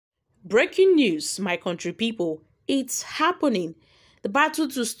Breaking news, my country people, it's happening. The battle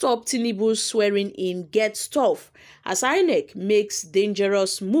to stop Tinubu's swearing in gets tough as INEC makes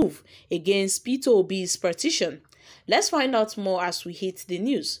dangerous move against P0ùgh's petition. Let's find out more as we hit the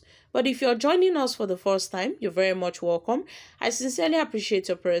news. But if you're joining us for the first time, you're very much welcome. I sincerely appreciate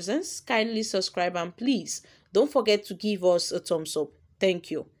your presence. Kindly subscribe and please don't forget to give us a thumbs up. Thank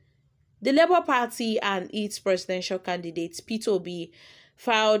you. The Labour Party and its presidential candidate P0ùgh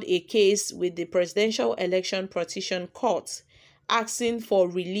filed a case with the Presidential Election Petition Court asking for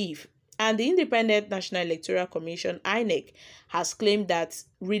relief, and the Independent National Electoral Commission (INEC) has claimed that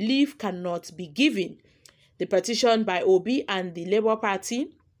relief cannot be given. The petition by Obi and the Labour Party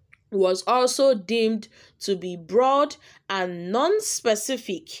was also deemed to be broad and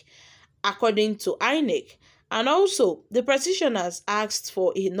non-specific, according to INEC. And also, the petitioners asked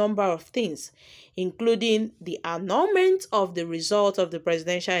for a number of things, including the annulment of the result of the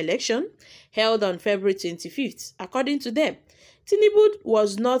presidential election held on February 25th. According to them, Tinubu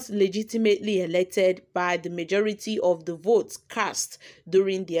was not legitimately elected by the majority of the votes cast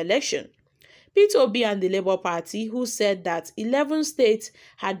during the election. P0ùgh and the Labour Party, who said that 11 states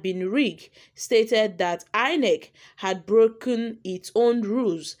had been rigged, stated that INEC had broken its own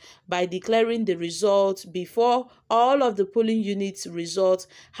rules by declaring the results before all of the polling units' results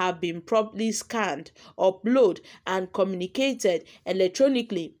have been properly scanned, uploaded, and communicated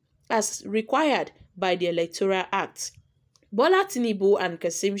electronically as required by the Electoral Act. Bola Tinubu and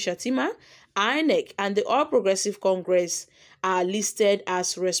Kashim Shettima, INEC, and the All Progressive Congress are listed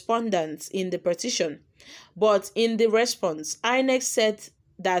as respondents in the petition. But in the response, INEC said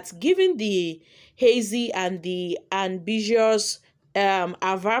that given the hazy and the ambiguous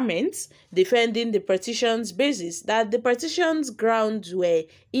averments defending the petition's basis, that the petition's grounds were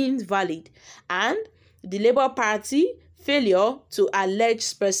invalid, and the Labour Party failure to allege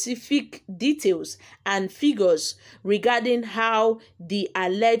specific details and figures regarding how the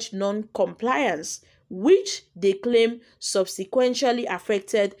alleged non-compliance, which they claim subsequently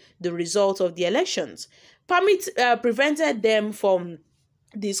affected the result of the elections, prevented them from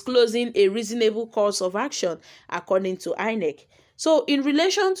disclosing a reasonable course of action, according to INEC. So, in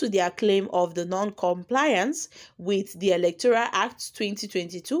relation to their claim of the non-compliance with the Electoral Act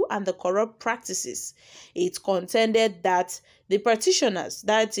 2022 and the corrupt practices, it contended that the petitioners,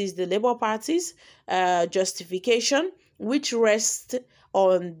 that is the Labour Party's justification, which rests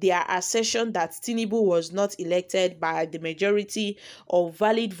on their assertion that Tinubu was not elected by the majority of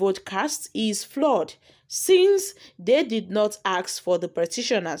valid vote cast, is flawed, since they did not ask for the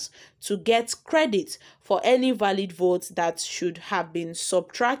petitioners to get credit for any valid votes that should have been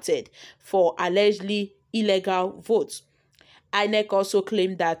subtracted for allegedly illegal votes. INEC also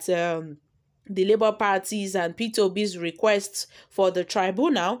claimed that the Labour Party's and P0ùgh's requests for the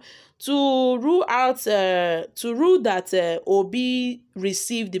tribunal to rule that Obi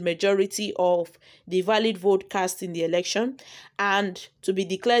received the majority of the valid vote cast in the election and to be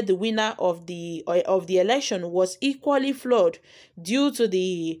declared the winner of the election was equally flawed due to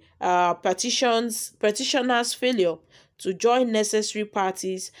the petitioner's failure to join necessary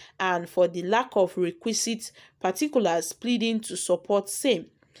parties and for the lack of requisite particulars pleading to support same.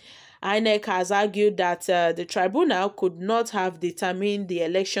 INEC has argued that the tribunal could not have determined the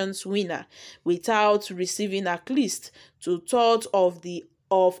election's winner without receiving at least 2/3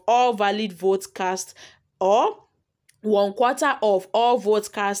 of all valid votes cast, or 1/4 of all votes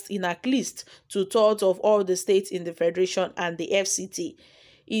cast in at least 2/3 of all the states in the Federation and the FCT.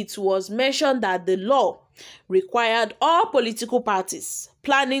 It was mentioned that the law required all political parties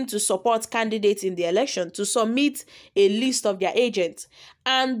planning to support candidates in the election to submit a list of their agents,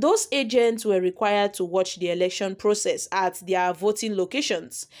 and those agents were required to watch the election process at their voting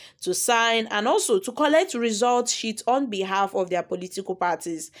locations, to sign and also to collect result sheets on behalf of their political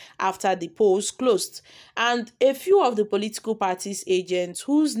parties after the polls closed. And a few of the political parties' agents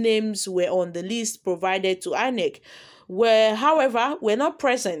whose names were on the list provided to INEC were not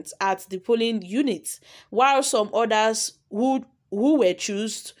present at the polling units, while some others who were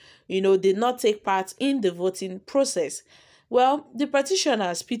chosen, did not take part in the voting process. Well, the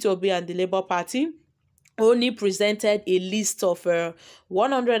petitioners, P0ùgh and the Labour Party, only presented a list of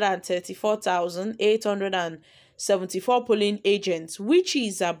 134,874 polling agents, which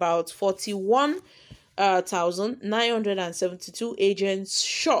is about 41,972 agents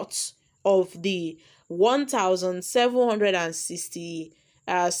short of the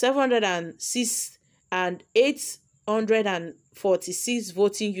 1,706 and 846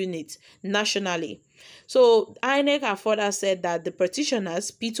 voting units nationally. So INEC have further said that the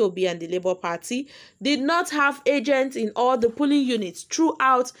petitioners, P0ùgh and the Labour Party, did not have agents in all the polling units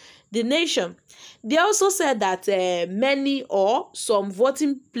throughout the nation. They also said that many or some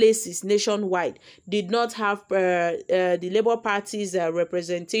voting places nationwide did not have the Labour Party's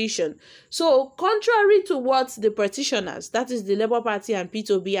representation. So, contrary to what the petitioners, that is the Labour Party and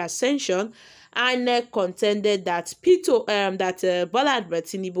P0ùgh, ascension, INEC contended that Bola Ahmed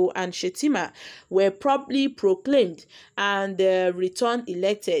Tinubu and Shettima were properly proclaimed and returned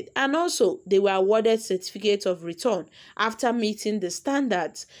elected, and also they were awarded certificate of return after meeting the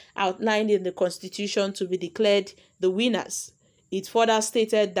standards outlined in the constitution to be declared the winners. It further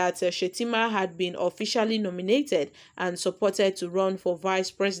stated that Shettima had been officially nominated and supported to run for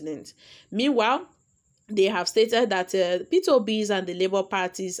vice president. Meanwhile, they have stated that P0ùgh's and the Labour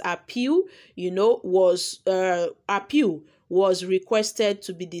Party's appeal, was requested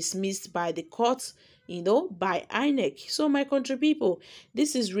to be dismissed by the court, by INEC. So, my country people,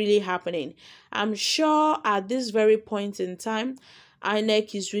 this is really happening. I'm sure at this very point in time,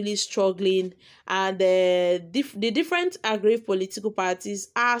 INEC is really struggling, and the different aggrieved political parties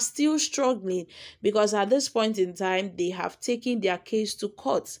are still struggling because at this point in time, they have taken their case to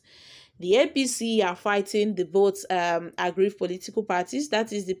court. The APC are fighting the both aggrieved political parties,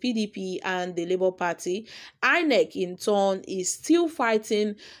 that is the PDP and the Labour Party. INEC, in turn, is still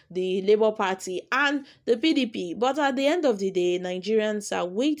fighting the Labour Party and the PDP. But at the end of the day, Nigerians are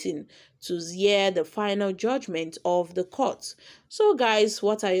waiting to hear the final judgment of the court. So, guys,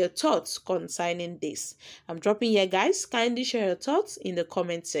 what are your thoughts concerning this? I'm dropping here, guys. Kindly share your thoughts in the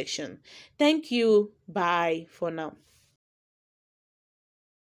comment section. Thank you. Bye for now.